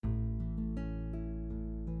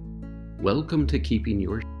Welcome to Keeping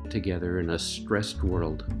Your Together in a Stressed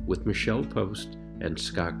World with Michelle Post and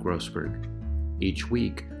Scott Grossberg. Each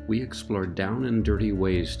week, we explore down and dirty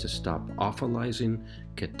ways to stop awfulizing,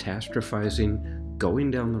 catastrophizing,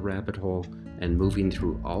 going down the rabbit hole, and moving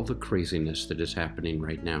through all the craziness that is happening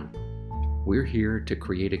right now. We're here to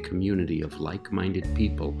create a community of like-minded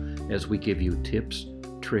people as we give you tips,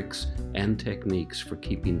 tricks, and techniques for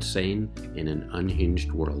keeping sane in an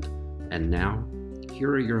unhinged world. And now,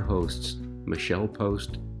 here are your hosts, Michelle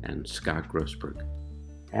Post and Scott Grossberg.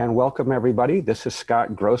 And welcome, everybody. This is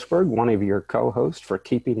Scott Grossberg, one of your co-hosts for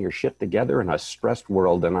Keeping Your Shit Together in a Stressed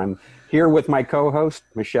World. And I'm here with my co-host,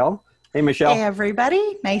 Michelle. Hey, Michelle. Hey,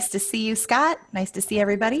 everybody. Nice to see you, Scott. Nice to see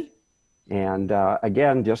everybody. And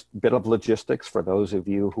again, just a bit of logistics for those of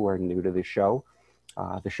you who are new to the show.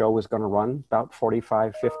 The show is going to run about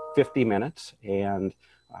 50 minutes. And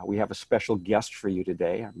we have a special guest for you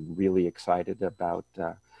today. I'm really excited about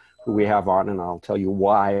who we have on, and I'll tell you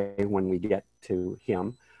why when we get to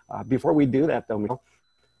him. Before we do that, though, Michelle,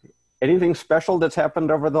 anything special that's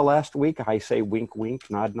happened over the last week? I say wink, wink,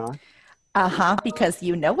 nod, nod. Because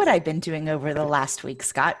you know what I've been doing over the last week,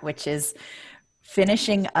 Scott, which is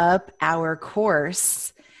finishing up our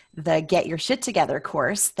course, the Get Your Shit Together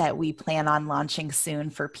course that we plan on launching soon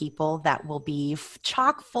for people that will be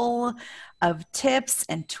chock full of tips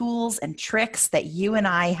and tools and tricks that you and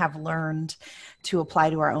I have learned to apply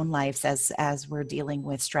to our own lives as we're dealing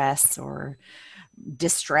with stress or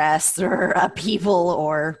distress or upheaval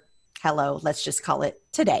or let's just call it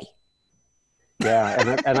today.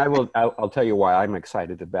 Yeah, I'll tell you why I'm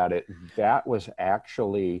excited about it. That was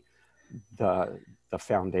actually the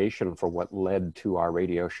foundation for what led to our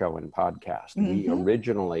radio show and podcast. Mm-hmm. We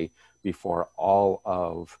originally, before all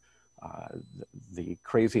of the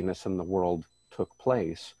craziness in the world took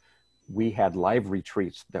place, we had live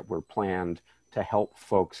retreats that were planned to help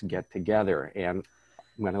folks get together. And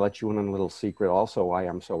I'm going to let you in on a little secret also why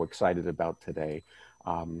I'm so excited about today.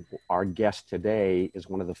 Our guest today is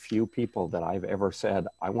one of the few people that I've ever said,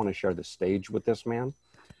 I want to share the stage with this man.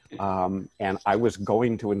 And I was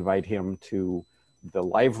going to invite him to the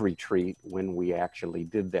live retreat when we actually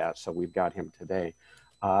did that. So we've got him today.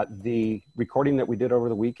 The recording that we did over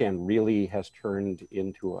the weekend really has turned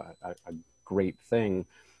into a great thing.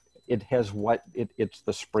 It has it's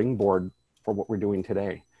the springboard for what we're doing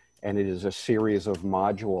today. And it is a series of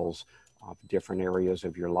modules of different areas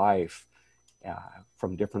of your life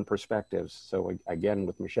from different perspectives. So again,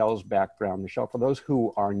 with Michelle's background, Michelle, for those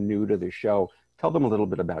who are new to the show, tell them a little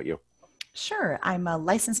bit about you. Sure. I'm a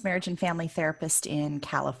licensed marriage and family therapist in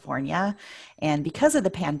California. And because of the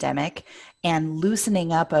pandemic and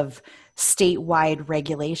loosening up of statewide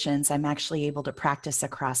regulations, I'm actually able to practice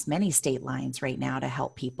across many state lines right now to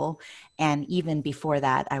help people. And even before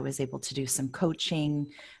that, I was able to do some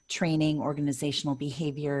coaching, training, organizational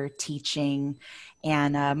behavior, teaching.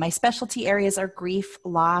 And my specialty areas are grief,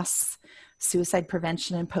 loss, suicide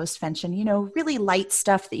prevention, and postvention, really light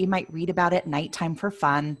stuff that you might read about at nighttime for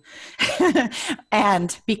fun.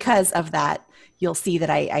 And because of that, you'll see that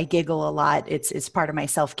I giggle a lot. It's part of my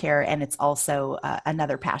self-care, and it's also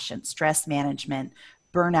another passion: stress management,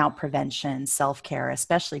 burnout prevention, self-care,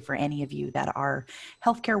 especially for any of you that are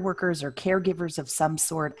healthcare workers or caregivers of some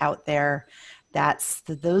sort out there.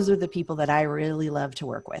 Those are the people that I really love to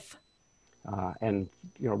work with. And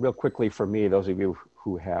real quickly for me, those of you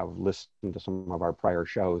who have listened to some of our prior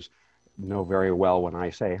shows know very well when I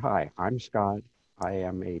say, hi, I'm Scott. I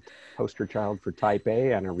am a poster child for type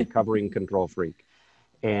A and a recovering control freak.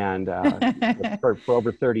 And for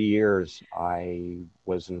over 30 years, I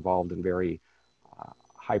was involved in very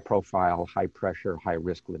high profile, high pressure, high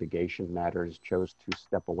risk litigation matters, chose to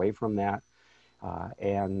step away from that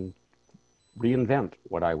and reinvent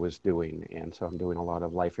what I was doing. And so I'm doing a lot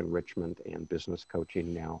of life enrichment and business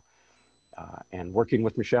coaching now. And working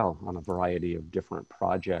with Michelle on a variety of different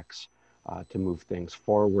projects to move things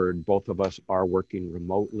forward. Both of us are working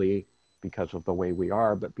remotely because of the way we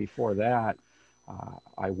are. But before that,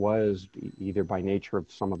 I was either by nature of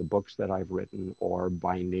some of the books that I've written or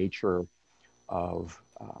by nature of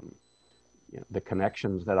the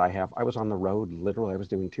connections that I have. I was on the road, literally, I was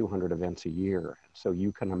doing 200 events a year. So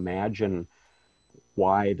you can imagine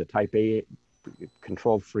why the type A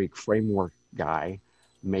control freak framework guy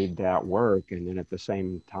made that work. And then at the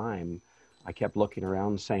same time, I kept looking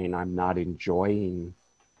around saying, I'm not enjoying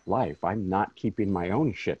life. I'm not keeping my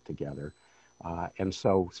own shit together. And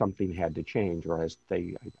so something had to change, or as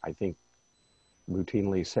I think,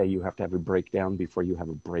 routinely say, you have to have a breakdown before you have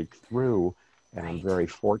a breakthrough. And right. I'm very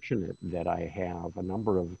fortunate that I have a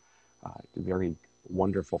number of very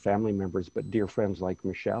wonderful family members, but dear friends like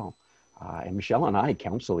Michelle, And Michelle and I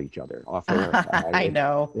counsel each other off air. I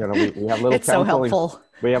know. We have little It's so counseling. helpful.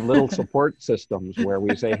 We have little support systems where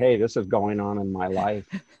we say, hey, this is going on in my life.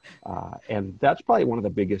 And that's probably one of the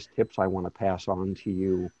biggest tips I want to pass on to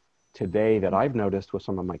you today that I've noticed with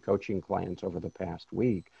some of my coaching clients over the past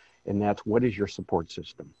week. And that's, what is your support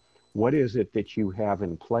system? What is it that you have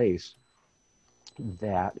in place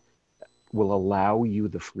that will allow you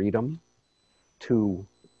the freedom to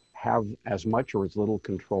have as much or as little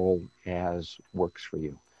control as works for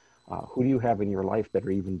you? Who do you have in your life that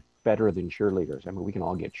are even better than cheerleaders? I mean, we can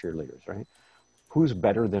all get cheerleaders, right? Who's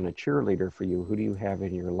better than a cheerleader for you? Who do you have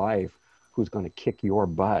in your life who's going to kick your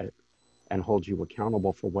butt and hold you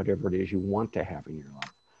accountable for whatever it is you want to have in your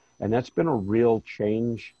life? And that's been a real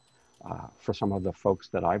change for some of the folks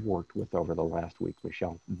that I've worked with over the last week,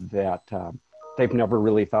 Michelle, that they've never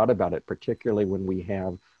really thought about it, particularly when we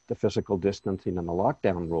have the physical distancing and the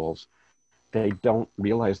lockdown rules. They don't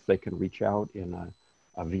realize they can reach out in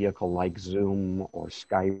a vehicle like Zoom or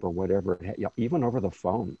Skype or whatever, even over the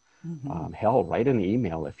phone. Mm-hmm. Hell, write an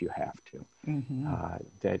email if you have to. Mm-hmm.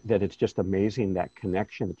 That it's just amazing, that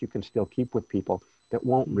connection that you can still keep with people that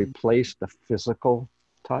won't Mm-hmm. replace the physical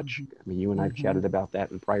touch. I mean, you and I've Mm-hmm. chatted about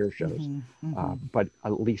that in prior shows. Mm-hmm. Mm-hmm. But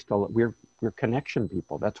at least we're connection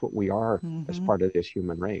people. That's what we are as Mm-hmm. part of this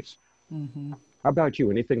human race. Mm-hmm. How about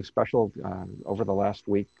you? Anything special over the last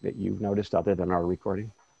week that you've noticed other than our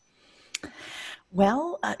recording?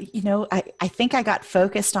 Well, I think I got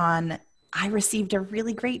focused on, I received a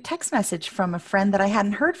really great text message from a friend that I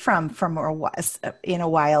hadn't heard from in a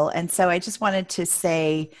while. And so I just wanted to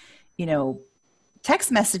say,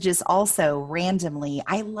 text messages also randomly,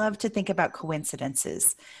 I love to think about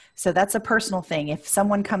coincidences. So that's a personal thing. If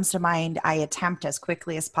someone comes to mind, I attempt as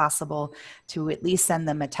quickly as possible to at least send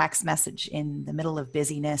them a text message in the middle of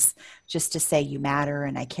busyness, just to say you matter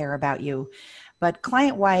and I care about you. But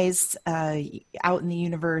client-wise, out in the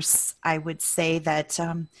universe, I would say that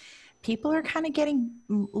people are kind of getting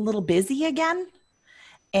a little busy again.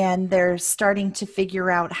 And they're starting to figure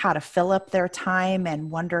out how to fill up their time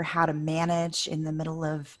and wonder how to manage in the middle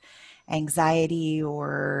of anxiety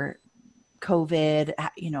or COVID.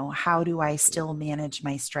 How do I still manage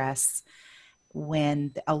my stress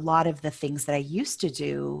when a lot of the things that I used to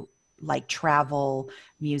do, like travel,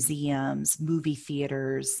 museums, movie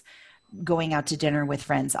theaters, going out to dinner with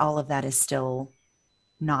friends, all of that is still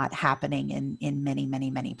not happening in many, many,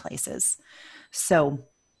 many places. So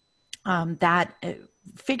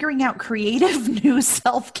figuring out creative new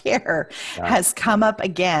self-care has come up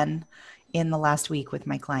again in the last week with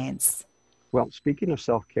my clients. Well, speaking of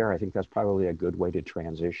self-care, I think that's probably a good way to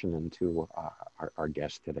transition into our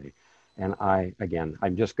guest today. And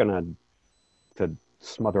I'm just going to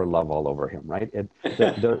smother love all over him, right?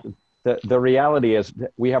 The reality is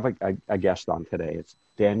that we have a guest on today. It's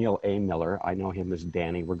Daniel A. Miller. I know him as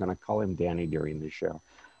Danny. We're going to call him Danny during the show.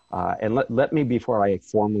 And let me, before I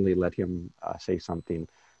formally let him say something,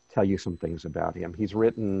 tell you some things about him. He's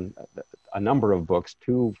written a number of books,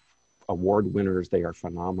 2 award winners. They are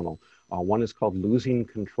phenomenal. One is called Losing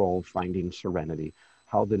Control, Finding Serenity: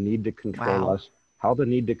 How the Need to Control Us,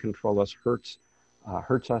 hurts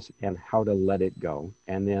us, and how to let it go.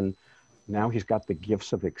 And then now he's got The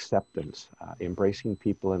Gifts of Acceptance, Embracing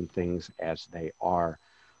People and Things as They Are.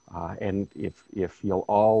 And if you'll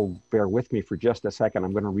all bear with me for just a second,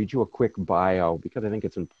 I'm going to read you a quick bio because I think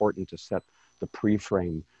it's important to set the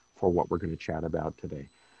pre-frame for what we're going to chat about today.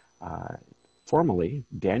 Formally,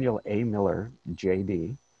 Daniel A. Miller,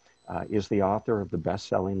 JD, is the author of the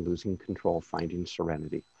best-selling Losing Control, Finding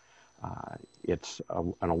Serenity. It's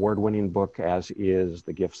an award-winning book, as is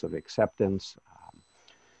The Gifts of Acceptance.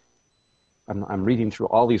 I'm reading through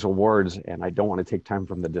all these awards, and I don't want to take time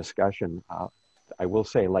from the discussion. I will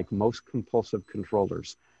say, like most compulsive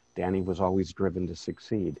controllers, Danny was always driven to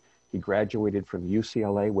succeed. He graduated from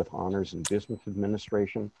UCLA with honors in business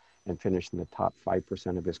administration and finished in the top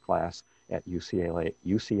 5% of his class at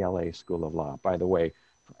UCLA School of Law. By the way,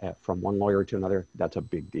 from one lawyer to another, that's a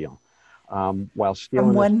big deal. While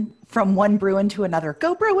still from one Bruin to another,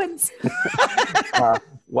 go Bruins!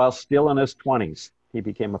 While still in his 20s, he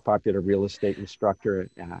became a popular real estate instructor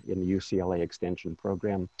in the UCLA Extension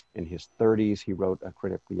program. In his 30s, he wrote a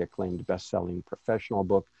critically acclaimed best-selling professional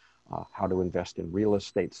book, How to Invest in Real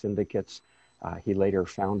Estate Syndicates. He later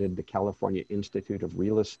founded the California Institute of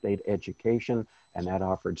Real Estate Education, and that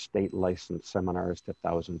offered state-licensed seminars to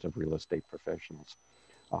thousands of real estate professionals.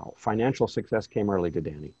 Financial success came early to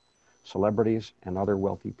Danny. Celebrities and other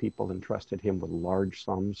wealthy people entrusted him with large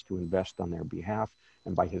sums to invest on their behalf,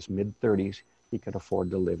 and by his mid-30s, he could afford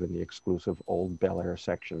to live in the exclusive Old Bel Air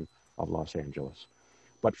section of Los Angeles.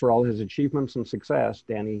 But for all his achievements and success,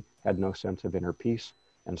 Danny had no sense of inner peace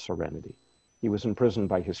and serenity. He was imprisoned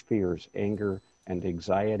by his fears, anger, and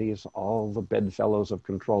anxieties, all the bedfellows of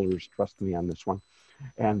controllers, trust me on this one,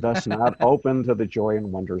 and thus not open to the joy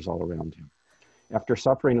and wonders all around him. After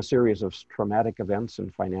suffering a series of traumatic events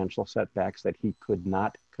and financial setbacks that he could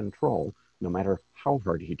not control, no matter how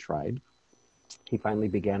hard he tried, he finally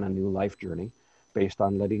began a new life journey based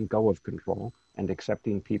on letting go of control and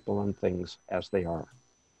accepting people and things as they are.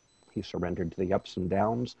 He surrendered to the ups and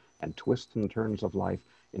downs and twists and turns of life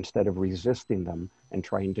instead of resisting them and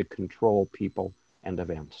trying to control people and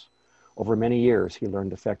events. Over many years, he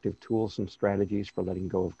learned effective tools and strategies for letting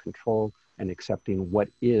go of control and accepting what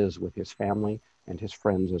is with his family and his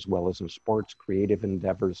friends, as well as in sports, creative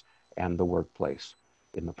endeavors, and the workplace.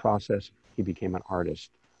 In the process, he became an artist,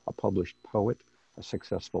 a published poet, a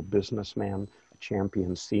successful businessman, a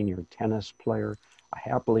champion senior tennis player, a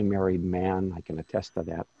happily married man, I can attest to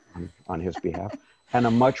that on his behalf, and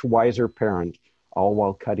a much wiser parent, all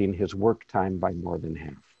while cutting his work time by more than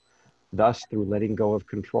half. Thus, through letting go of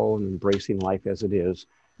control and embracing life as it is,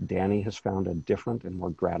 Danny has found a different and more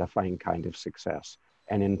gratifying kind of success,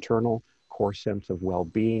 an internal core sense of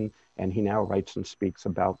well-being, and he now writes and speaks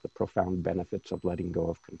about the profound benefits of letting go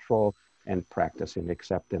of control and practicing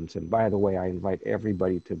acceptance. And by the way, I invite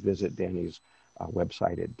everybody to visit Danny's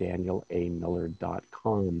website at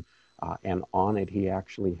danielamiller.com. And on it, he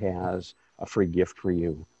actually has a free gift for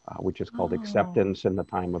you, which is called Acceptance in the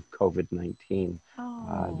Time of COVID-19,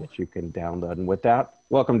 that you can download. And with that,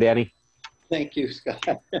 welcome, Danny. Thank you, Scott.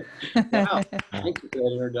 Wow, thank you for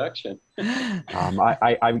that introduction.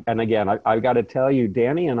 And again, I've got to tell you,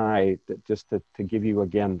 Danny and I, just to give you,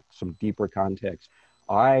 again, some deeper context,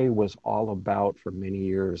 I was all about, for many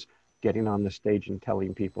years, getting on the stage and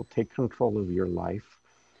telling people, take control of your life.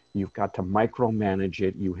 You've got to micromanage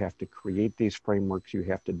it. You have to create these frameworks. You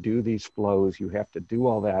have to do these flows. You have to do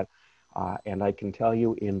all that. And I can tell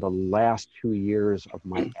you, in the last 2 years of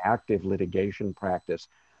my active litigation practice,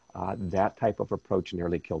 that type of approach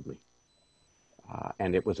nearly killed me.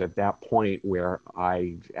 And it was at that point where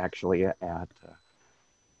I actually, at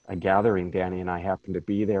a gathering, Danny and I happened to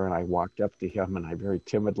be there, and I walked up to him and I very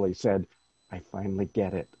timidly said, I finally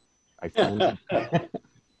get it. I finally get it.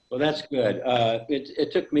 Well, that's good.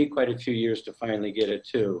 It took me quite a few years to finally get it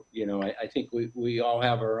too. You know, I think we all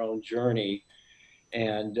have our own journey,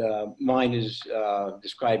 and mine is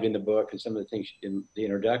described in the book and some of the things in the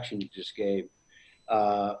introduction you just gave.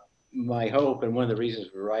 My hope, and one of the reasons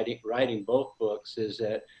for writing both books, is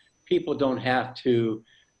that people don't have to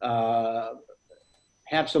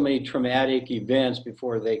have so many traumatic events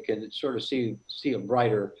before they can sort of see a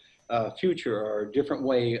brighter future or a different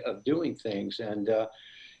way of doing things. And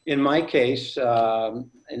in my case, and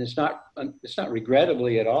it's not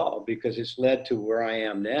regrettably at all, because it's led to where I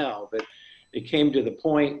am now, but it came to the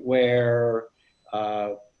point where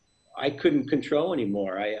I couldn't control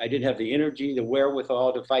anymore. I didn't have the energy, the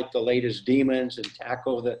wherewithal to fight the latest demons and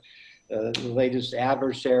tackle the latest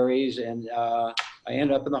adversaries, and I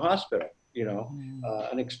ended up in the hospital, you know,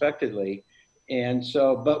 unexpectedly. And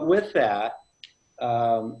so, but with that,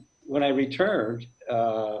 when I returned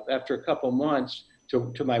after a couple months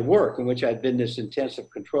to my work, in which I'd been this intensive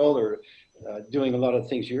controller, doing a lot of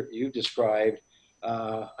things you described,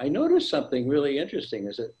 I noticed something really interesting,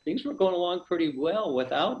 is that things were going along pretty well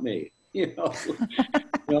without me. You know,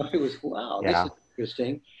 it was, wow, Yeah. This is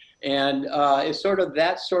interesting. And it's sort of,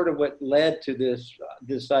 that's sort of what led to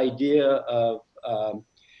this idea of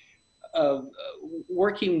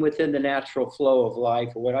working within the natural flow of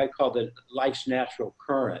life, or what I call the life's natural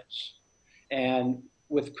currents. And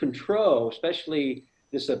with control, especially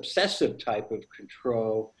this obsessive type of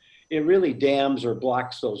control, it really dams or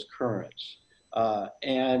blocks those currents.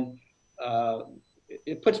 And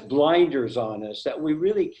it puts blinders on us that we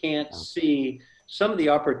really can't see some of the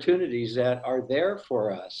opportunities that are there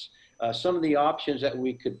for us, some of the options that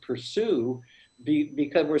we could pursue,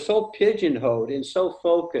 because we're so pigeonholed and so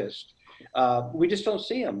focused. We just don't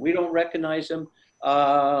see them. We don't recognize them.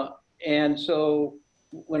 And so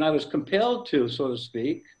when I was compelled to, so to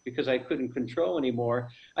speak, because I couldn't control anymore,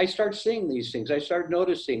 I started seeing these things. I started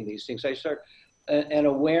noticing these things. I started an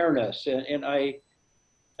awareness. And I'd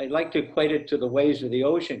like to equate it to the waves of the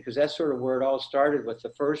ocean, because that's sort of where it all started with the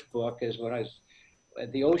first book, is when I was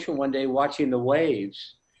at the ocean one day watching the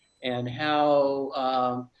waves, and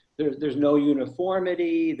how there's no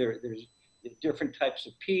uniformity. There's different types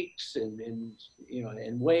of peaks and you know,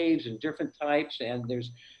 and waves and different types, and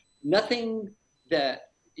there's nothing that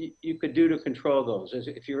you could do to control those.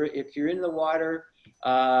 If you're in the water,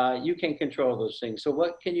 you can control those things. So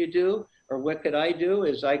what can you do, or what could I do,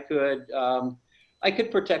 is I could I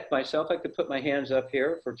could protect myself. I could put my hands up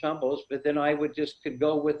here for tumbles, but then I would just could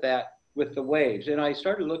go with that, with the waves. And I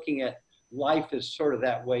started looking at life as sort of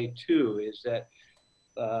that way too, is that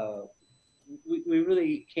we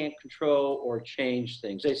really can't control or change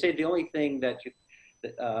things. They say the only thing that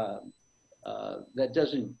that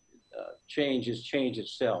doesn't change is change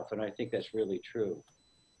itself. And I think that's really true.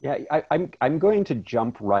 Yeah, I'm going to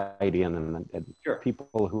jump right in, and Sure.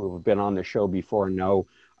 people who have been on the show before know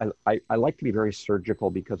I like to be very surgical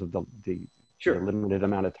because of the Sure. limited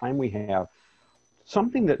amount of time we have.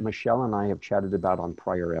 Something that Michelle and I have chatted about on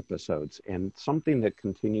prior episodes, and something that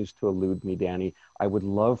continues to elude me, Danny, I would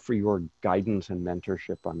love for your guidance and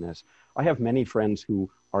mentorship on this. I have many friends who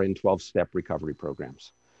are in 12-step recovery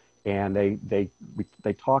programs, and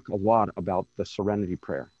they talk a lot about the serenity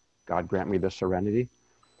prayer. God grant me the serenity.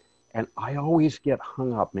 And I always get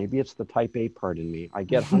hung up. Maybe it's the type A part in me. I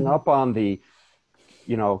get hung up on the,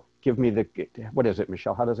 give me the, what is it,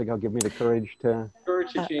 Michelle? How does it go? Give me the courage to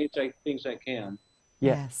change things I can.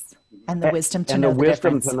 Yeah. Yes. And the wisdom to and know the the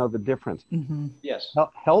wisdom difference. to know the difference. Mm-hmm. Yes.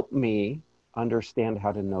 Help me understand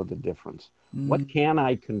how to know the difference. What can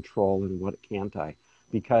I control and what can't I?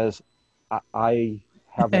 Because I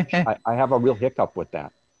have I have a real hiccup with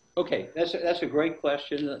that. Okay, that's a great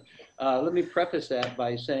question. Let me preface that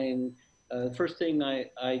by saying the first thing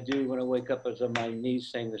I do when I wake up is on my knees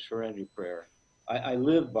saying the Serenity Prayer. I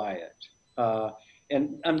live by it.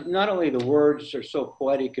 And not only the words are so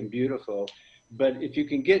poetic and beautiful, but if you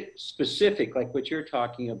can get specific, like what you're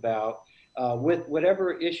talking about, with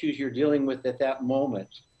whatever issues you're dealing with at that moment,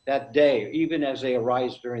 that day, even as they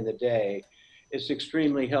arise during the day, it's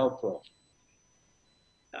extremely helpful.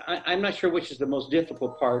 I'm not sure which is the most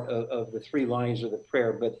difficult part of the 3 lines of the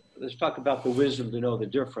prayer, but let's talk about the wisdom to know the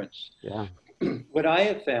difference. Yeah. What I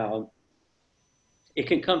have found, it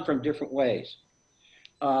can come from different ways.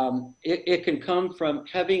 It can come from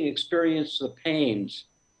having experienced the pains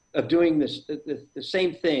of doing the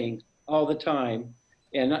same thing all the time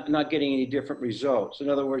and not getting any different results. In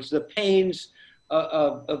other words, the pains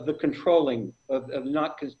of the controlling, of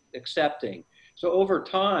not accepting. So over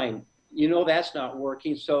time, that's not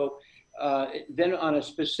working. So then on a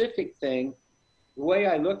specific thing, the way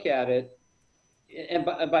I look at it, and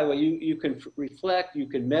by the way, you can reflect, you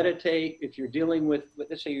can meditate. If you're dealing with,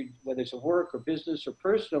 let's say, whether it's a work or business or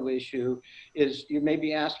personal issue, is you may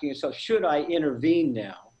be asking yourself, should I intervene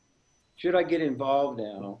now? Should I get involved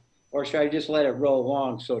now? Or should I just let it roll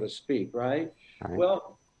along, so to speak, right? Right.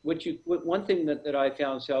 Well, one thing that I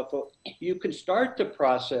found helpful, you can start the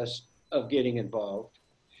process of getting involved.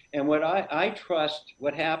 And what I trust,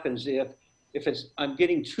 what happens if I'm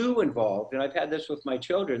getting too involved, and I've had this with my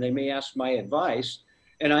children, they may ask my advice,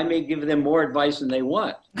 and I may give them more advice than they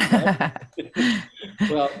want. Right?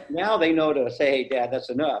 Well, now they know to say, hey, Dad, that's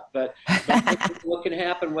enough. But what can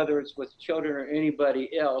happen, whether it's with children or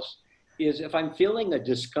anybody else, is if I'm feeling a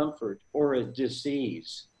discomfort or a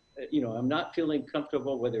disease, I'm not feeling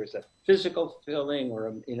comfortable, whether it's a physical feeling or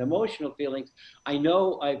an emotional feeling, I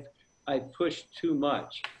know I've pushed too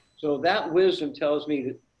much. So that wisdom tells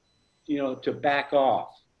me to back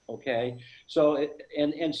off. Okay. So,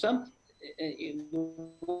 the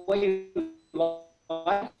way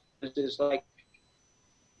life is like,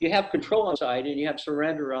 you have control on one side and you have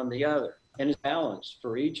surrender on the other, and it's balance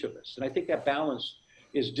for each of us. And I think that balance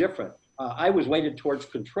is different. I was weighted towards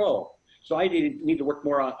control, so I need to work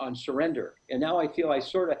more on surrender. And now I feel I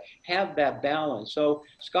sort of have that balance. So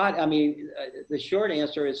Scott, the short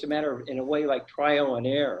answer is a matter of, in a way, like trial and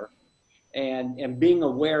error, and being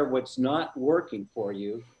aware of what's not working for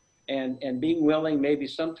you, and being willing maybe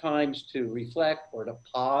sometimes to reflect or to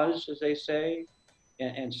pause, as they say,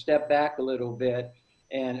 and step back a little bit.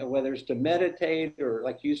 And whether it's to meditate or,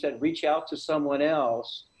 like you said, reach out to someone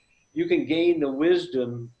else, you can gain the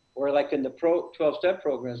wisdom, or like in the 12-step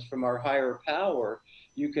programs from our higher power,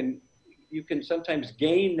 you can sometimes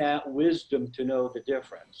gain that wisdom to know the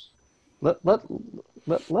difference.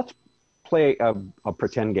 Let's play a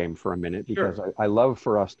pretend game for a minute, because Sure. I love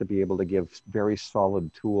for us to be able to give very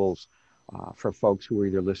solid tools for folks who are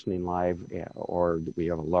either listening live or we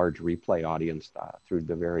have a large replay audience through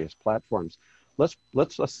the various platforms.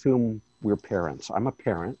 Let's assume we're parents. I'm a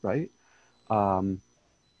parent, right?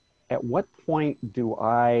 At what point do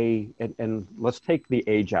and let's take the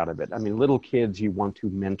age out of it. Little kids, you want to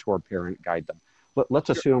mentor, parent, guide them. Let's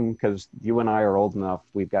assume, because you and I are old enough,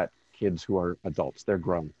 we've got kids who are adults, they're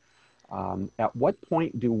grown. At what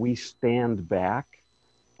point do we stand back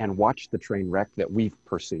and watch the train wreck that we've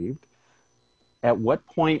perceived? At what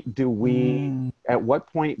point do we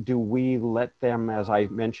let them, as I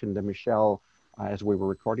mentioned to Michelle, as we were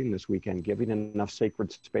recording this weekend, giving enough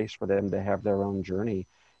sacred space for them to have their own journey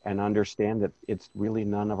and understand that it's really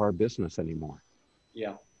none of our business anymore.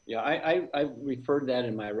 Yeah, yeah. I referred that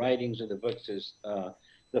in my writings and the books as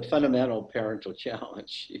the fundamental parental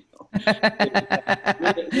challenge. You know,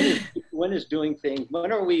 when is doing things?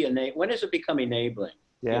 When are we when does it become enabling?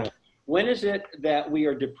 Yeah. You know, when is it that we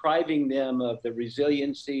are depriving them of the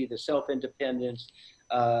resiliency, the self-independence,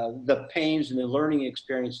 the pains and the learning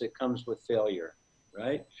experience that comes with failure,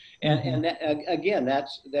 right? And that, again,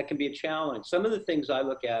 that can be a challenge. Some of the things I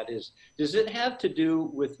look at is, does it have to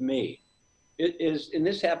do with me? It is, and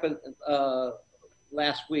this happened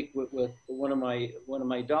last week with one of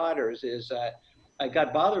my daughters. Is that I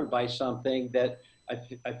got bothered by something that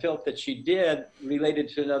I felt that she did related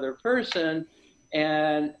to another person,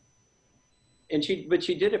 but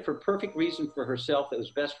she did it for perfect reason for herself. It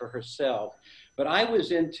was best for herself. But I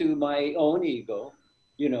was into my own ego,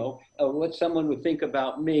 you know, what someone would think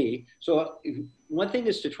about me. So one thing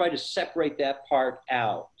is to try to separate that part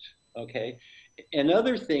out, okay?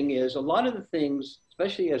 Another thing is a lot of the things,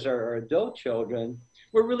 especially as our adult children,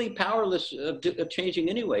 we're really powerless of changing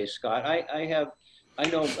anyway, Scott. I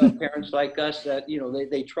know parents like us that, you know,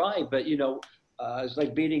 they try, but, you know, it's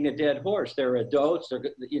like beating a dead horse. They're adults,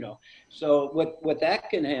 you know. So what that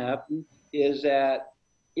can happen is that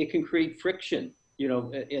it can create friction, you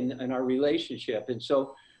know, in our relationship. And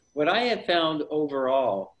so what I have found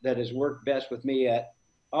overall that has worked best with me at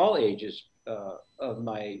all ages of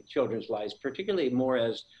my children's lives, particularly more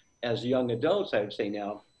as young adults, I would say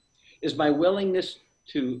now, is my willingness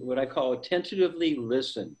to what I call tentatively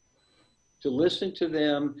listen, to listen to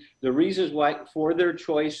them, the reasons why for their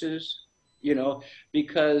choices, you know,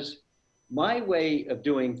 because my way of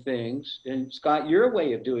doing things, and Scott, your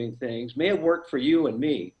way of doing things may have worked for you and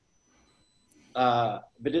me, but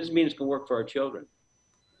it doesn't mean it's going to work for our children,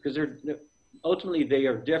 because ultimately they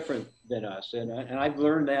are different than us. And I've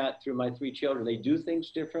learned that through my 3 children. They do things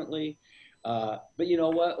differently, but you know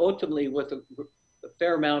what? Ultimately, with a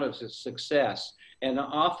fair amount of success, and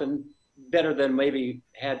often better than maybe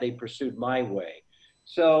had they pursued my way.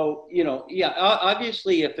 So, you know, yeah,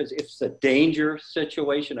 obviously if it's a danger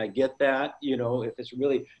situation, I get that. You know, if it's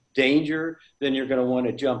really danger, then you're going to want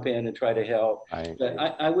to jump in and try to help. But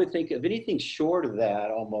I would think of anything short of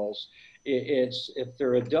that, almost, it's, if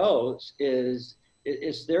they're adults,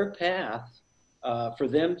 it's their path for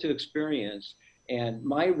them to experience. And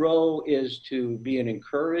my role is to be an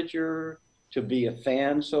encourager, to be a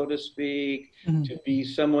fan, so to speak, to be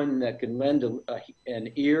someone that can lend an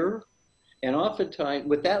ear. And oftentimes,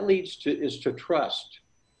 what that leads to is to trust.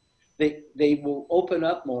 They will open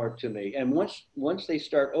up more to me. And once they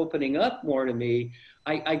start opening up more to me,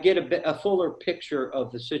 I get a fuller picture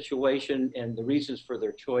of the situation and the reasons for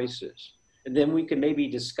their choices. And then we can maybe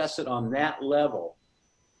discuss it on that level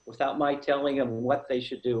without my telling them what they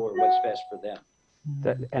should do or what's best for them.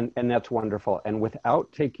 And that's wonderful. And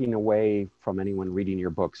without taking away from anyone reading your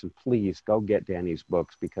books, and please go get Danny's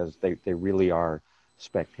books because they really are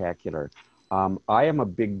spectacular. I am a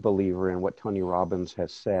big believer in what Tony Robbins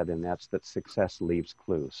has said, and that's that success leaves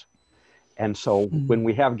clues. And so when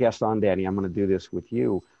we have guests on, Danny, I'm going to do this with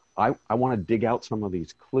you. I want to dig out some of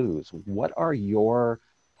these clues. What are your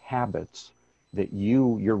habits that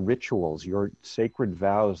your rituals, your sacred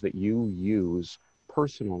vows that you use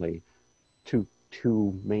personally to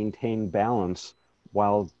maintain balance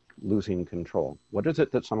while losing control? What is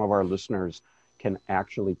it that some of our listeners can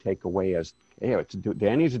actually take away as, hey,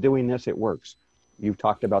 Danny's doing this, it works? You've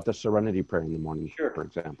talked about the Serenity Prayer in the morning, sure, for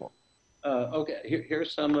example. Okay,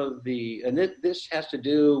 here's some of the, and this has to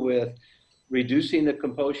do with reducing the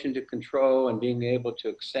compulsion to control and being able to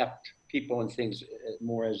accept people and things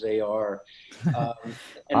more as they are.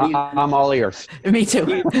 And I'm all ears. Me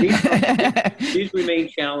too. These remain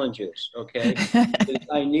challenges, okay?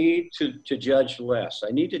 I need to judge less.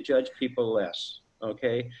 I need to judge people less,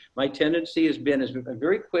 okay? My tendency has been I'm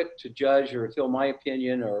very quick to judge or feel my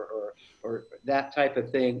opinion or that type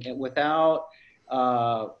of thing, and without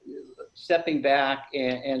stepping back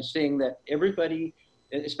and seeing that everybody,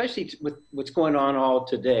 especially with what's going on all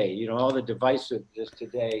today, you know, all the divisiveness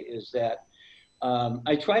today, is that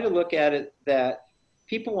I try to look at it that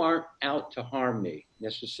people aren't out to harm me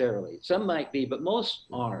necessarily. Some might be, but most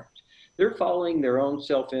aren't. They're following their own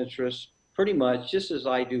self-interest pretty much just as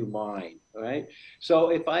I do mine, right? So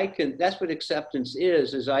if I can, that's what acceptance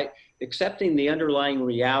is accepting the underlying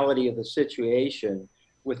reality of the situation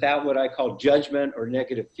without what I call judgment or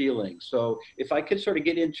negative feelings. So if I could sort of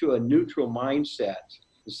get into a neutral mindset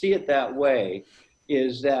and see it that way,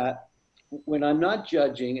 is that when I'm not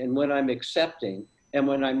judging and when I'm accepting and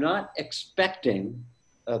when I'm not expecting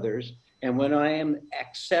others, And when I am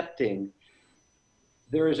accepting,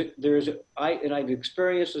 and I've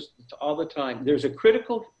experienced this all the time, there's a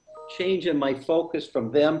critical change in my focus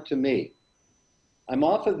from them to me. I'm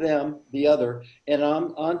off of them, the other, and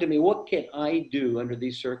I'm on to me. What can I do under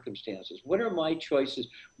these circumstances? What are my choices?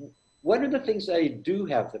 What are the things that I do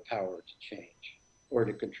have the power to change or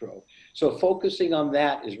to control? So focusing on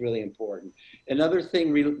that is really important. Another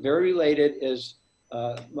thing very related is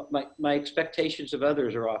my expectations of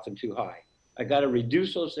others are often too high. I got to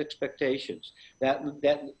reduce those expectations.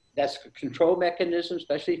 That's a control mechanism,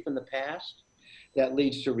 especially from the past, that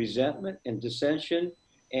leads to resentment and dissension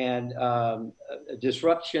and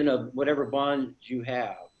disruption of whatever bond you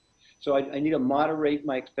have. So I need to moderate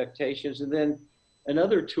my expectations. And then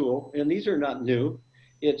another tool, and these are not new,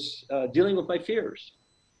 it's dealing with my fears,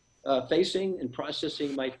 facing and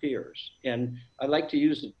processing my fears. And I like to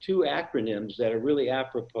use the two acronyms that are really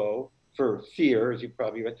apropos for fear, as you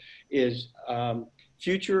probably read, is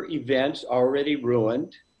future events already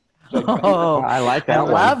ruined. So I like that. I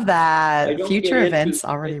one. love that. Future events events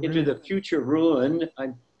already into ruined. the future ruin.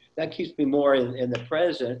 That keeps me more in the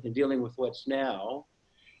present and dealing with what's now.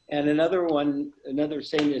 And another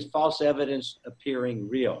saying is false evidence appearing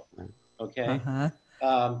real. Okay.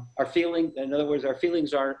 Our feeling, in other words, our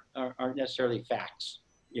feelings aren't necessarily facts.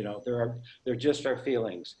 You know, they're just our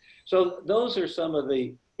feelings. So those are some of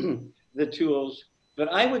the tools. But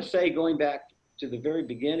I would say, going back to the very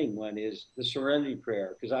beginning one, is the serenity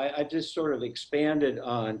prayer, because I just sort of expanded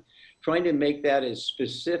on trying to make that as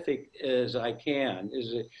specific as I can.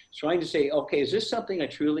 Is it trying to say, okay, is this something I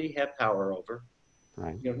truly have power over?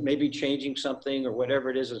 Right. You know, maybe changing something or whatever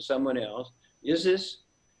it is in someone else. Is this?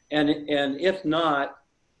 And if not,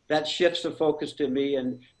 that shifts the focus to me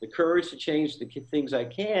and the courage to change the things I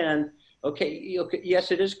can. Okay, yes,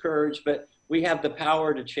 it is courage, but we have the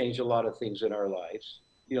power to change a lot of things in our lives,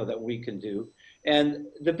 you know, that we can do. And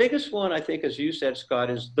the biggest one, I think, as you said, Scott,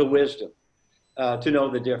 is the wisdom to know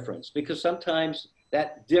the difference, because sometimes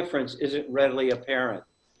that difference isn't readily apparent.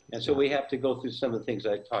 And so we have to go through some of the things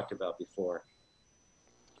I talked about before.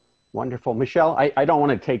 Wonderful. Michelle, I don't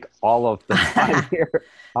want to take all of the time here.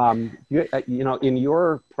 You know, in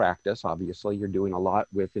your practice, obviously, you're doing a lot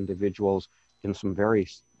with individuals in some very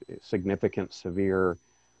significant, severe,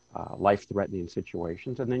 life-threatening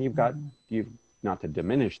situations. And then you've got, not to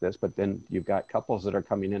diminish this, but then you've got couples that are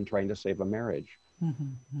coming in trying to save a marriage. Do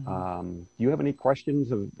you have any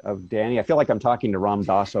questions of Danny? I feel like I'm talking to Ram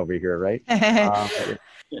Dass over here, right?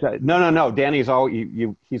 No. Danny's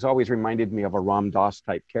he's always reminded me of a Ram Dass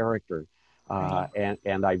type character.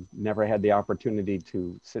 And I've never had the opportunity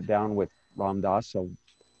to sit down with Ram Dass, so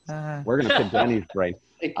we're going to pick Danny's brain.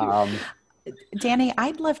 Thank you. Danny,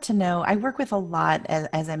 I'd love to know, I work with a lot,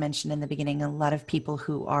 as I mentioned in the beginning, a lot of people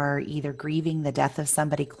who are either grieving the death of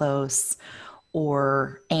somebody close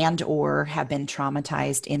or have been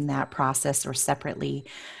traumatized in that process or separately.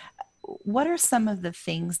 What are some of the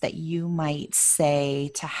things that you might say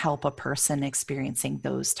to help a person experiencing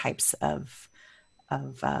those types of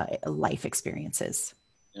life experiences?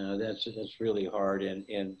 That's really hard.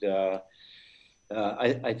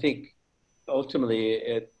 I think ultimately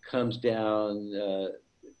it comes down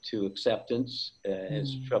to acceptance,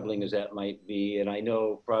 as troubling as that might be. And I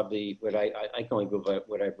know probably what I can only go by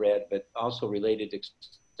what I've read, but also related to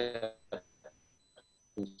acceptance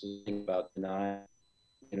about denial,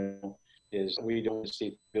 you know, is we don't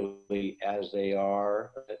see really as they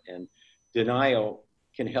are. And denial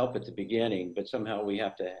can help at the beginning, but somehow we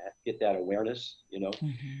have to get that awareness, you know.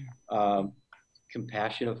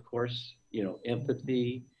 Compassion, of course, you know,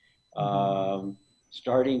 empathy,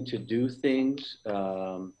 starting to do things.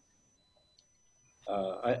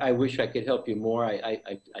 I wish I could help you more.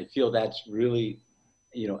 I feel that's really,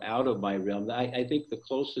 you know, out of my realm. I think the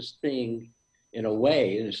closest thing, in a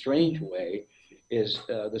way, in a strange way, is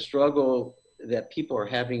the struggle that people are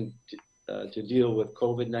having to deal with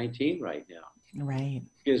COVID-19 right now. Right.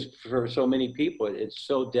 Because for so many people, it's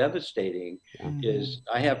so devastating. Is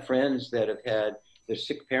I have friends that have had their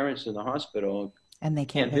sick parents in the hospital. And they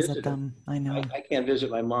can't visit them. I know. I can't visit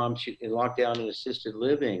my mom. She's in lockdown in assisted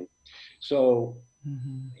living. So,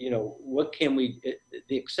 you know, what can we,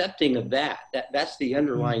 the accepting of that's the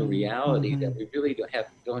underlying reality that we really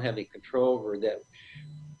don't have any control over. That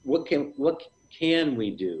what can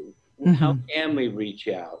we do? How can we reach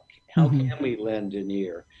out? How can we lend an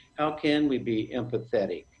ear? How can we be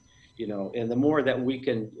empathetic? You know, and the more that we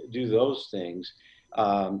can do those things,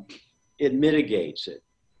 it mitigates it.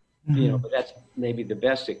 You know, but that's maybe the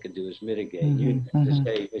best it can do is mitigate. You to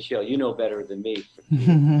say, Michelle, you know better than me.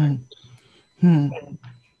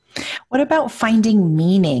 What about finding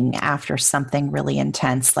meaning after something really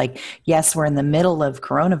intense? Like, yes, we're in the middle of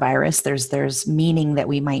coronavirus. There's meaning that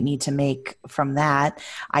we might need to make from that.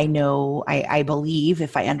 I know, I believe,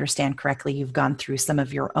 if I understand correctly, you've gone through some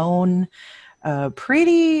of your own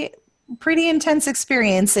pretty intense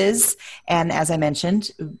experiences. And as I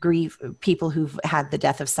mentioned, grief, people who've had the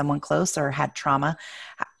death of someone close or had trauma.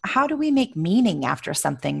 How do we make meaning after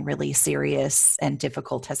something really serious and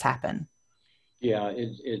difficult has happened? Yeah,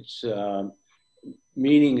 it's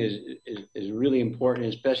meaning is really important,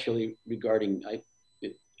 especially regarding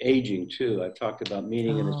aging too. I've talked about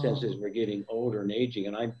meaning in the sense as we're getting older and aging,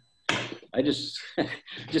 and I just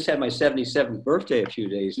just had my 77th birthday a few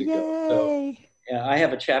days ago. Yay. So I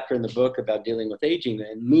have a chapter in the book about dealing with aging,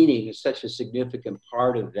 and meaning is such a significant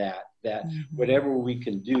part of that. That whatever we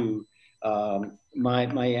can do,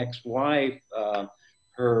 my ex-wife,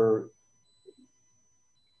 her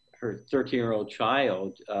 13-year-old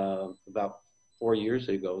child, about 4 years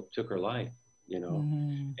ago, took her life.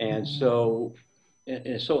 And so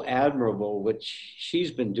it's so admirable what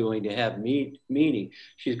she's been doing to have meaning.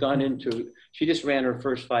 She just ran her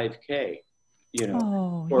first 5K.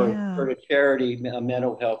 For a charity, a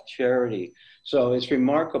mental health charity. So it's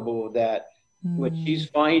remarkable that what she's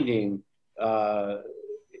finding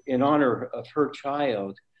in honor of her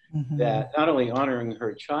child, that not only honoring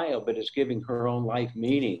her child, but it's giving her own life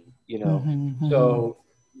meaning, So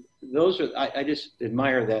those are, I just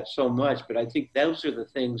admire that so much, but I think those are the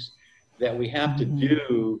things that we have to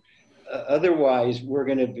do. Otherwise, we're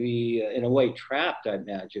going to be, in a way, trapped, I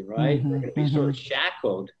imagine, right? We're going to be sort of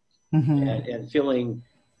shackled. And feeling,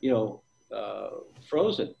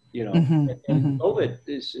 frozen, and COVID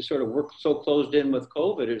is sort of, we're so closed in with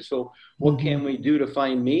COVID. And so what can we do to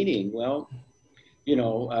find meaning? Well,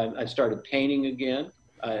 I started painting again.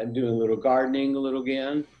 I'm doing a little gardening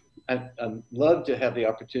again. I'd love to have the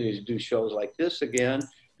opportunity to do shows like this again,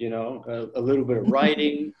 a little bit of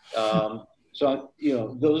writing. So,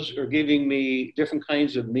 those are giving me different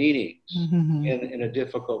kinds of meanings in a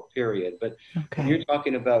difficult period. But when you're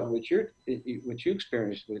talking about what you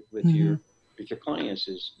experienced with your clients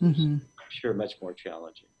is I'm sure much more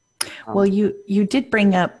challenging. Well, you did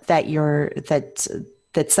bring up that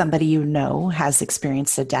that somebody has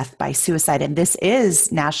experienced a death by suicide, and this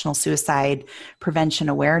is National Suicide Prevention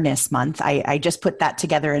Awareness Month. I just put that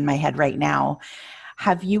together in my head right now.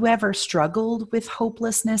 Have you ever struggled with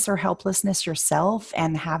hopelessness or helplessness yourself,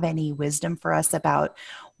 and have any wisdom for us about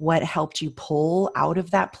what helped you pull out of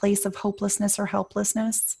that place of hopelessness or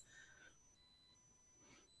helplessness?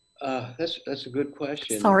 That's a good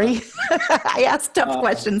question. Sorry, I ask tough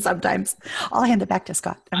questions sometimes. I'll hand it back to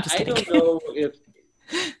Scott. I'm just kidding. I don't know if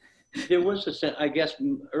there was a sense, I guess,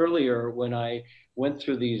 earlier when I went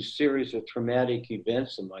through these series of traumatic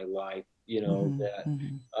events in my life,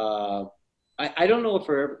 I don't know if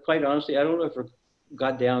quite honestly, I don't know if it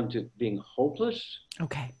got down to being hopeless.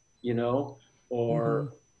 Okay.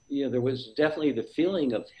 Or, there was definitely the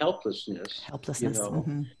feeling of helplessness.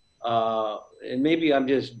 And maybe I'm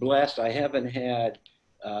just blessed. I haven't had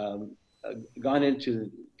gone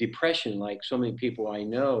into depression like so many people I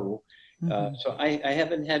know. So I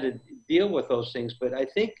haven't had to deal with those things. But I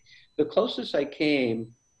think the closest I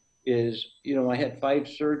came is, I had 5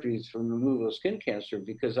 surgeries for removal of skin cancer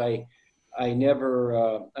because I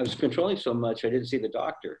was controlling so much I didn't see the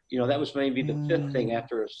doctor. That was maybe the 5th thing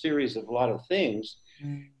after a series of a lot of things,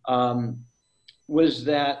 was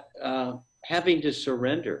that having to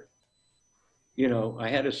surrender. I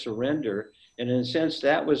had to surrender, and in a sense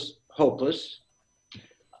that was hopeless,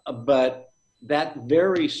 but that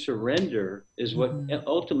very surrender is what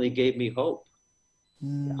ultimately gave me hope.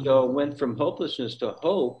 So it went from hopelessness to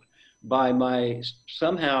hope by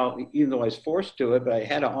somehow, even though I was forced to it, but I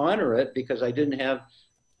had to honor it because I didn't have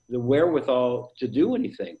the wherewithal to do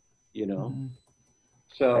anything,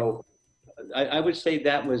 So I would say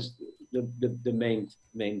that was the main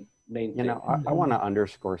thing. I want to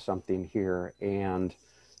underscore something here, and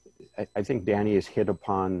I think Danny has hit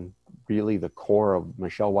upon really the core of,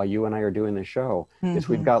 Michelle, why you and I are doing the show, is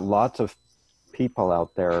we've got lots of people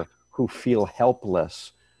out there who feel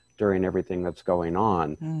helpless during everything that's going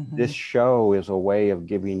on. This show is a way of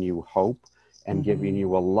giving you hope and giving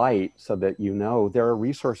you a light so that there are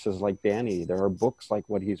resources like Danny, there are books like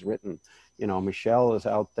what he's written. Michelle is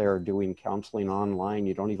out there doing counseling online.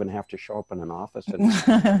 You don't even have to show up in an office.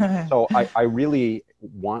 So I really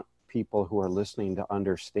want people who are listening to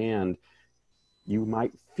understand you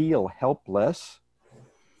might feel helpless,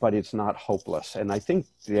 but it's not hopeless. And I think,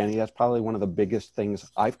 Danny, that's probably one of the biggest things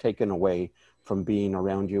I've taken away from being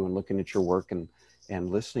around you and looking at your work and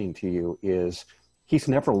listening to you is he's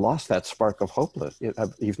never lost that spark of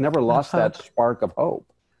he's never lost that spark of hope.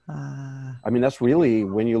 I mean, that's really,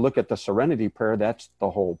 when you look at the Serenity Prayer, that's the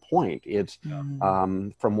whole point. It's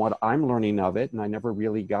from what I'm learning of it, and I never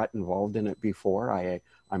really got involved in it before.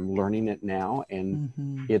 I'm learning it now, and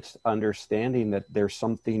it's understanding that there's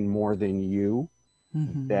something more than you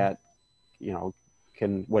that, you know,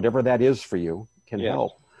 can, whatever that is for you, can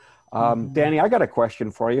help. Danny, I got a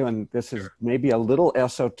question for you, and this is maybe a little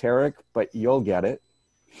esoteric, but you'll get it.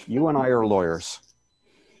 You and I are lawyers.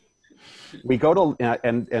 We go to,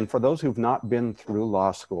 and for those who've not been through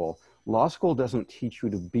law school doesn't teach you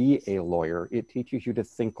to be a lawyer. It teaches you to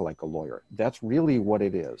think like a lawyer. That's really what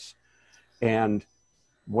it is. And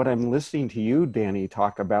what I'm listening to you, Danny,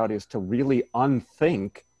 talk about is to really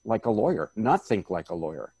unthink like a lawyer, not think like a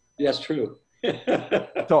lawyer. That's true.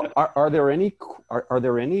 So are there any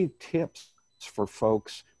tips for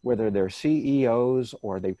folks, whether they're CEOs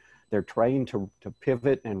or they're trying to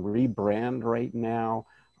pivot and rebrand right now,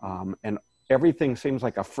 and everything seems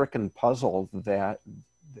like a frickin' puzzle that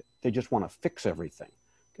they just want to fix everything?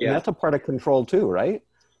 And that's a part of control too, right?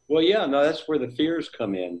 Well, yeah, no, that's where the fears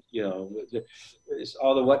come in. You know, it's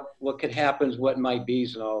all the what could happen, what might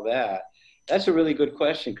be's, and all that. That's a really good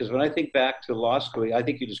question, because when I think back to law school, I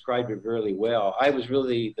think you described it really well. I was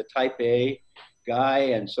really the type A guy,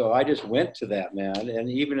 and so I just went to that, man. And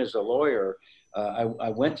even as a lawyer, I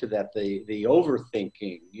went to that, the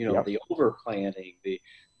overthinking, you know, the over planning, the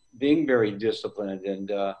being very disciplined.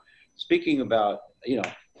 And speaking about, you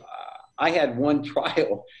know, I had one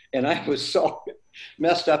trial, and I was so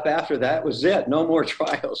messed up after that. Was it? No more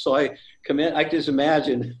trials. So I I just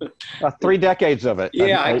imagine 3 decades of it.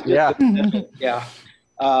 Yeah.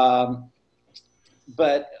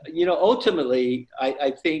 But you know, ultimately,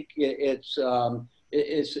 I think it's an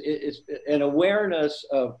awareness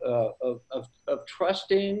of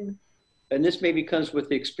trusting, and this maybe comes with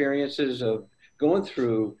the experiences of going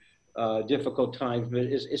through difficult times. But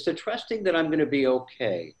it's the trusting that I'm going to be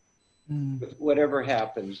okay with whatever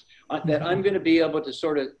happens, that I'm going to be able to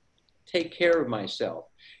sort of take care of myself.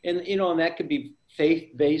 And, you know, and that could be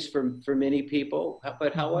faith-based for many people,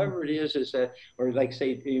 but however it is that, or like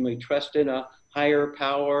say, you may trust in a higher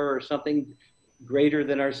power or something greater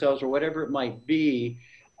than ourselves or whatever it might be.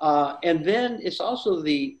 And then it's also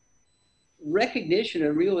the recognition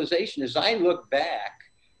and realization, as I look back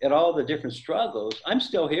at all the different struggles, I'm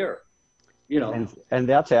still here. You know. And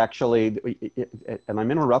that's actually, and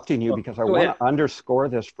I'm interrupting you because I want to underscore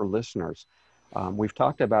this for listeners. We've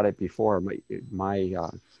talked about it before. My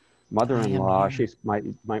mother-in-law, she's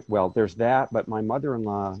well, there's that, but my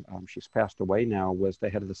mother-in-law, she's passed away now, was the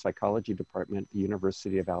head of the psychology department at the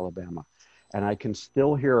University of Alabama. And I can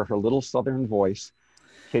still hear her little Southern voice.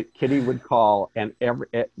 Kitty would call, and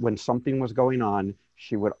when something was going on,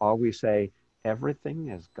 she would always say, "Everything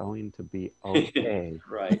is going to be okay."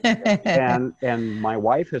 Right. And my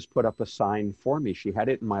wife has put up a sign for me. She had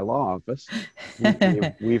it in my law office.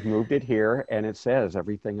 We've moved it here, and it says,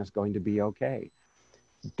 "Everything is going to be okay."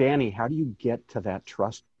 Danny, how do you get to that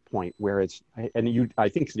trust point where it's, and you, I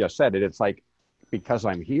think you just said it, it's like, because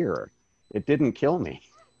I'm here, it didn't kill me.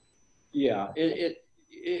 Yeah,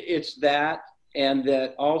 it's that, and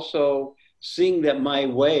that also seeing that my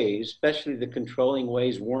ways, especially the controlling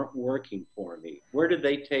ways, weren't working for me. Where did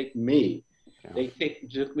they take me? Yeah. They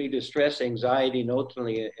took me to stress, anxiety, and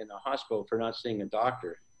ultimately in a hospital for not seeing a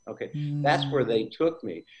doctor. Okay, that's where they took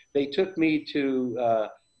me. They took me to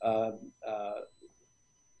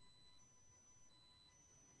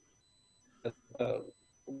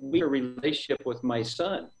we had a relationship with my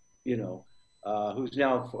son, you know, who's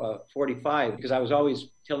now 45, because I was always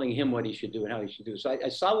telling him what he should do and how he should do. So I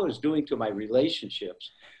saw what it was doing to my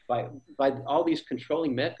relationships by all these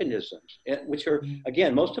controlling mechanisms, which are,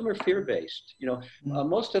 again, most of them are fear-based. You know,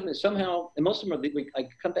 most of them somehow, and most of them are, I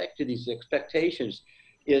come back to these expectations,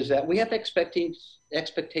 is that we have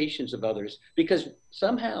expectations of others because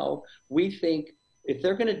somehow we think if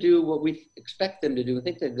they're going to do what we expect them to do, we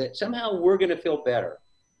think that somehow we're going to feel better.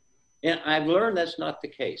 And I've learned that's not the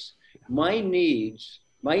case. My needs,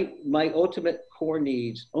 my ultimate core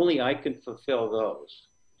needs, only I can fulfill those.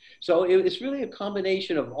 So it's really a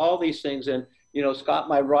combination of all these things. And, you know, Scott,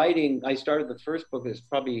 my writing, I started the first book, it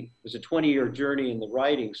was a 20-year journey in the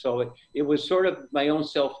writing. So it was sort of my own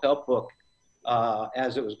self-help book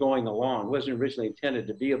as it was going along. It wasn't originally intended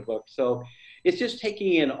to be a book. So it's just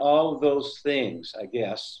taking in all of those things, I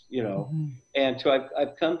guess, you know. And so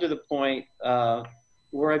I've come to the point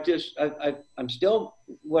where I'm still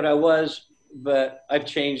what I was, but I've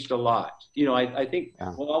changed a lot. You know, I think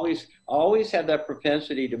we'll always have that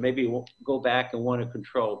propensity to maybe go back and want to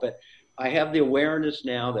control, but I have the awareness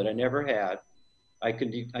now that I never had,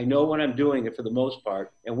 I know when I'm doing it for the most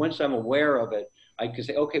part. And once I'm aware of it, I can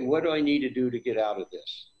say, okay, what do I need to do to get out of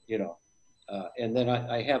this? And then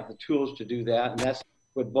I have the tools to do that. And that's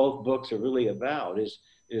what both books are really about, is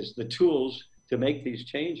the tools to make these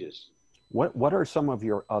changes. What are some of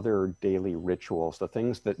your other daily rituals, the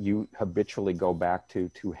things that you habitually go back to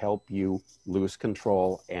help you lose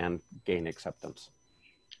control and gain acceptance?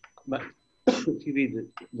 The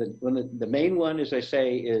main one, as I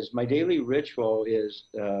say, is my daily ritual is,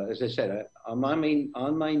 as I said, I'm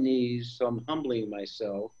on my knees, so I'm humbling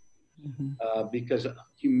myself, because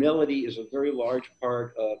humility is a very large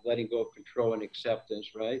part of letting go of control and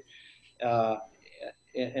acceptance, right?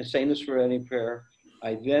 And saying the Serenity Prayer.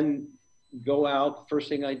 I then go out. First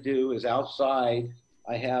thing I do is outside.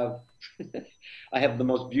 I have the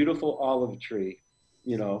most beautiful olive tree,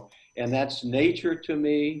 and that's nature to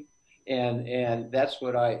me. And that's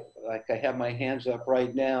what I have my hands up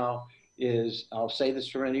right now, is I'll say the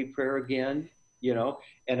Serenity Prayer again,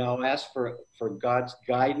 and I'll ask for God's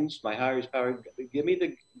guidance, my highest power. Give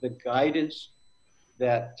me the guidance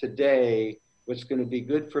that today, what's going to be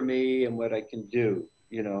good for me and what I can do,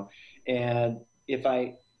 and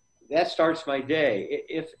that starts my day.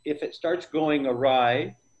 If it starts going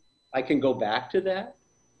awry, I can go back to that.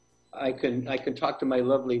 I can talk to my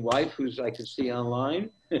lovely wife, who's I can see online.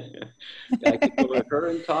 I can go to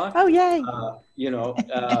her and talk. Oh, yay!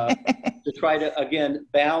 To try to again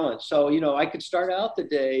balance. So I could start out the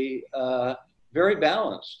day very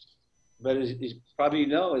balanced, but as you probably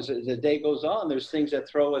know, as the day goes on, there's things that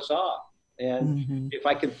throw us off. And if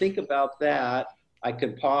I can think about that, I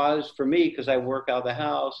can pause. For me, because I work out of the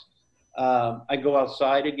house, I go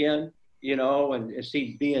outside again. And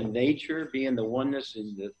be in nature, be in the oneness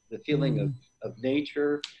and the feeling of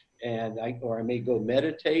nature. And I may go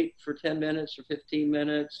meditate for 10 minutes or 15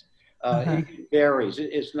 minutes. It varies.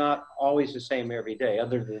 It's not always the same every day,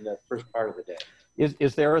 other than the first part of the day.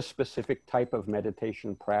 Is there a specific type of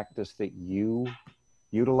meditation practice that you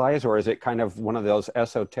utilize, or is it kind of one of those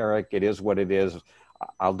esoteric, it is what it is,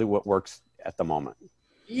 I'll do what works at the moment?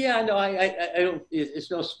 Yeah, no, I don't,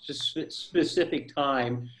 it's no specific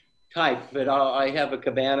type, but I have a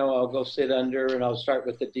cabana I'll go sit under, and I'll start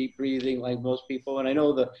with the deep breathing like most people. And I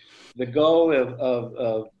know the goal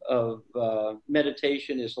of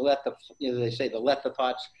meditation is to let they say to let the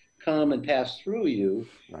thoughts come and pass through you.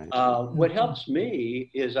 Right. What helps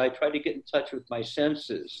me is I try to get in touch with my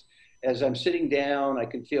senses. As I'm sitting down, I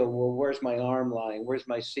can feel, well, where's my arm lying? Where's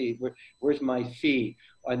my seat? Where's my feet?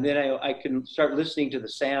 And then I can start listening to the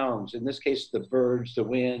sounds. In this case, the birds, the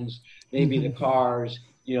winds, maybe the cars,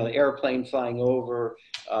 the airplane flying over,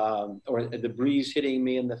 or the breeze hitting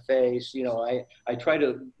me in the face. I try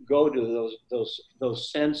to go to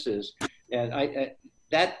those senses, and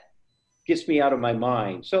that gets me out of my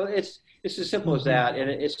mind. So it's as simple as that. And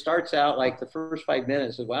it starts out like the first 5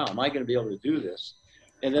 minutes of, wow, am I going to be able to do this?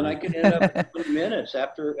 And then I can end up in 20 minutes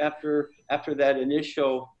after that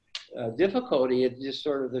initial difficulty. It just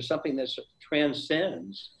sort of, there's something that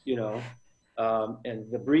transcends, and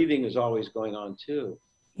the breathing is always going on too.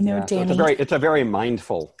 Danny, so it's a very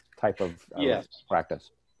mindful type of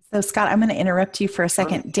practice. So Scott, I'm going to interrupt you for a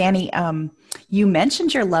second. Danny, you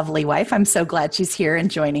mentioned your lovely wife. I'm so glad she's here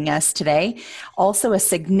and joining us today. Also, a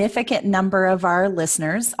significant number of our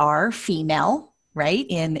listeners are female, right?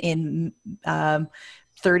 In 30s,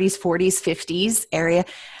 40s, 50s area.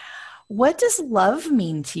 What does love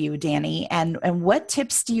mean to you, Danny? And what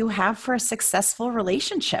tips do you have for a successful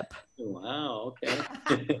relationship? Wow.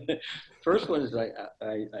 Okay. First one is I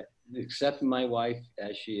accept my wife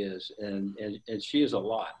as she is, and she is a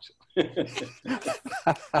lot.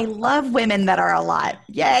 I love women that are a lot.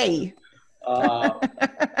 Yay.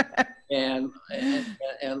 And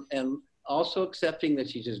also accepting that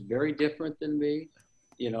she's just very different than me,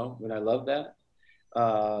 when I love that.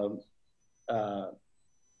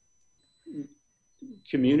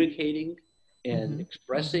 Communicating and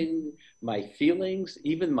expressing my feelings,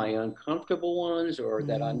 even my uncomfortable ones, or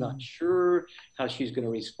that I'm not sure how she's going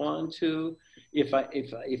to respond to. If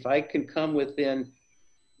I can come within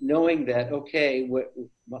knowing that, okay, what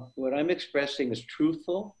I'm expressing is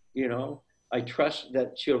truthful, I trust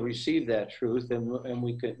that she'll receive that truth, and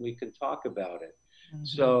we can talk about it.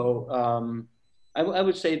 So I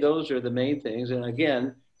would say those are the main things. And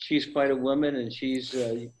again, she's quite a woman, and she's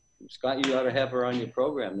Scott, you ought to have her on your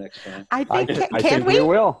program next time. I think I think we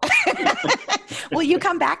will. Will you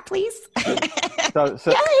come back, please? So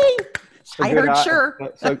Yay! I heard sure.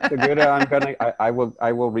 So Guda, I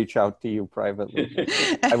will reach out to you privately.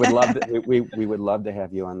 I would love to. We would love to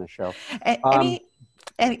have you on the show.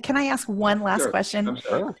 And can I ask one last Sure. question? I'm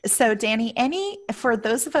sorry. So, Danny, for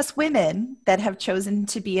those of us women that have chosen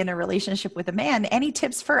to be in a relationship with a man, any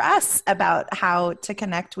tips for us about how to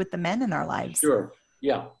connect with the men in our lives? Sure.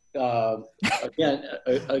 Yeah.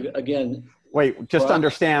 Again. Wait, just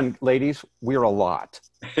understand, ladies, we're a lot.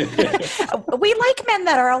 We like men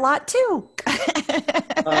that are a lot too.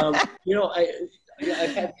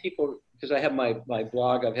 I've had people, because I have my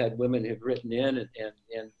blog, I've had women who've written in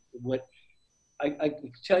and what I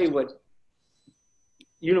can tell you what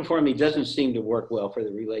uniformity doesn't seem to work well for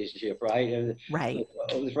the relationship, right? And right.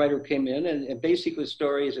 This writer came in and basically the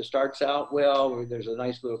story is it starts out well, where there's a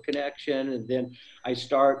nice little connection, and then I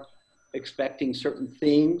start expecting certain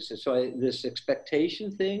things. And so this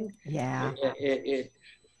expectation thing. Yeah.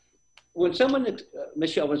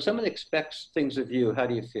 Michelle, when someone expects things of you, how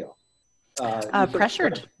do you feel?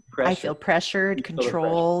 Pressured. I feel pressured,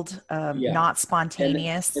 controlled, not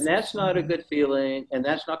spontaneous. And that's not a good feeling, and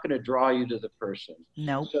that's not going to draw you to the person.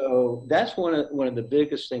 No. So that's one of the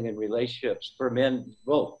biggest thing in relationships for men,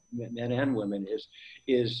 both men and women,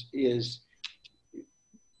 is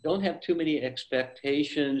don't have too many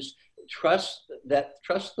expectations. Trust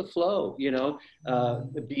the flow,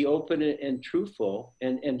 be open and truthful,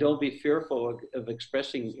 and don't be fearful of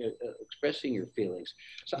expressing your feelings.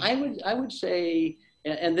 So I would say,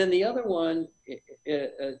 and then the other one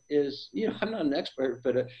is, I'm not an expert,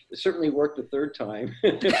 but it certainly worked the third time.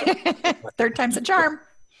 Third time's a charm.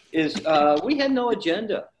 Is we had no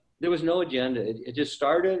agenda. There was no agenda. It just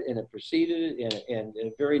started and it proceeded in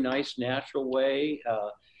a very nice, natural way.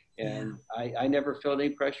 And I never felt any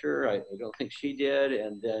pressure. I don't think she did.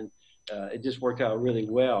 And then it just worked out really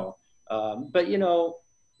well. But,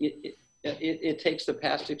 it takes the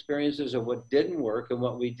past experiences of what didn't work and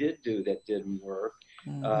what we did do that didn't work.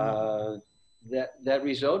 That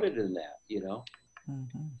resulted in that,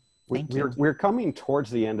 Mm-hmm. We're coming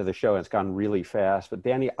towards the end of the show. It's gone really fast. But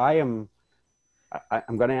Danny, I'm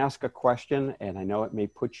going to ask a question, and I know it may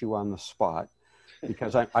put you on the spot.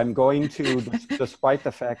 Because I'm going to, despite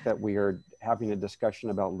the fact that we are having a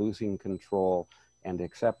discussion about losing control and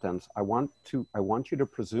acceptance, I want you to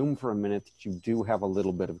presume for a minute that you do have a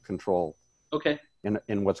little bit of control. Okay.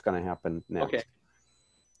 In what's going to happen next. Okay.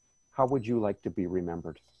 How would you like to be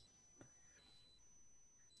remembered?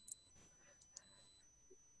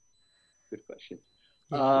 Good question.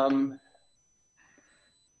 I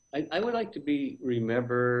would like to be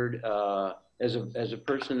remembered as a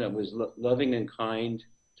person that was loving and kind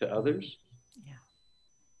to others. Yeah.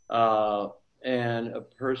 And a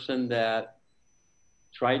person that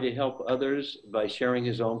tried to help others by sharing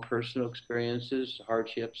his own personal experiences,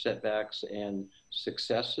 hardships, setbacks, and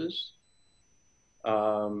successes.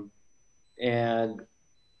 And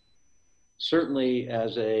certainly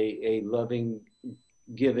as a loving,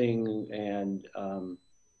 giving, and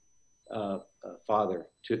father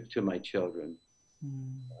to my children.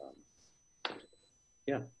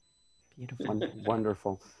 Yeah. Beautiful.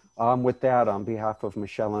 Wonderful. With that, on behalf of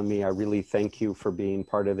Michelle and me, I really thank you for being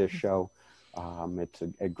part of this show. It's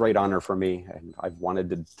a great honor for me, and I've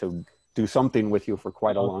wanted to do something with you for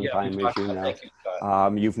quite a long time, as you know.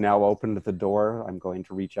 You've now opened the door. I'm going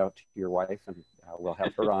to reach out to your wife, and we'll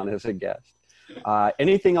have her on as a guest.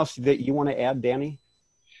 Anything else that you want to add, Danny?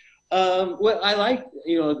 Well, I like,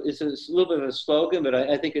 it's a little bit of a slogan, but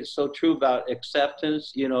I think it's so true about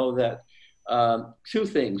acceptance, that two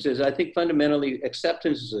things is I think fundamentally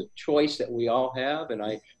acceptance is a choice that we all have. And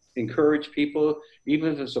I encourage people,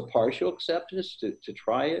 even if it's a partial acceptance, to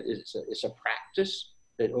try it. It's a practice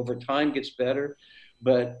that over time gets better.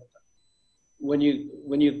 But when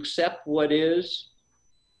you accept what is,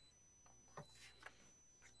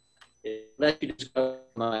 it lets you discover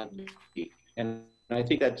mind. And I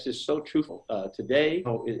think that's just so truthful. Today,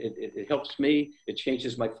 it helps me. It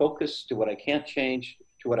changes my focus to what I can't change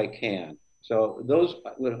to what I can. So those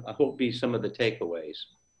would, I hope, be some of the takeaways.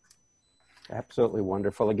 Absolutely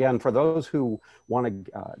wonderful. Again, for those who want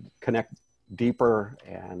to connect deeper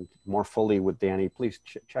and more fully with Danny, please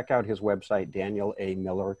check out his website,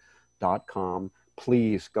 danielamiller.com.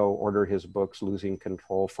 Please go order his books, Losing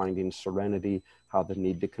Control, Finding Serenity, How the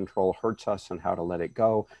Need to Control Hurts Us and How to Let It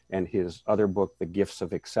Go, and his other book, The Gifts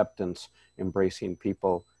of Acceptance, Embracing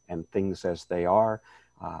People and Things as They Are.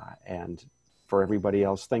 And for everybody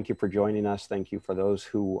else, thank you for joining us. Thank you for those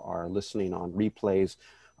who are listening on replays.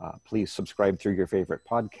 Please subscribe through your favorite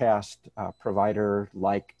podcast provider,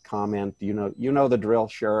 like, comment, you know the drill,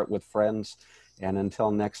 share it with friends. And until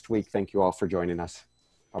next week, thank you all for joining us.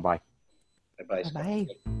 Bye-bye. Bye-bye. Bye-bye.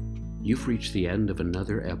 You've reached the end of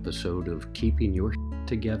another episode of Keeping Your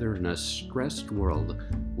Together in a Stressed World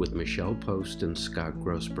with Michelle Post and Scott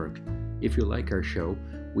Grossberg. If you like our show,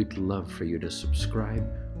 we'd love for you to subscribe,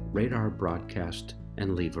 rate our broadcast,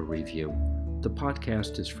 and leave a review. The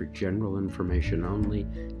podcast is for general information only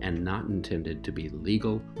and not intended to be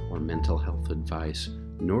legal or mental health advice,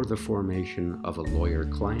 nor the formation of a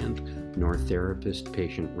lawyer-client nor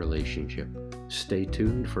therapist-patient relationship. Stay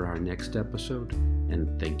tuned for our next episode,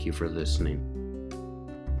 and thank you for listening.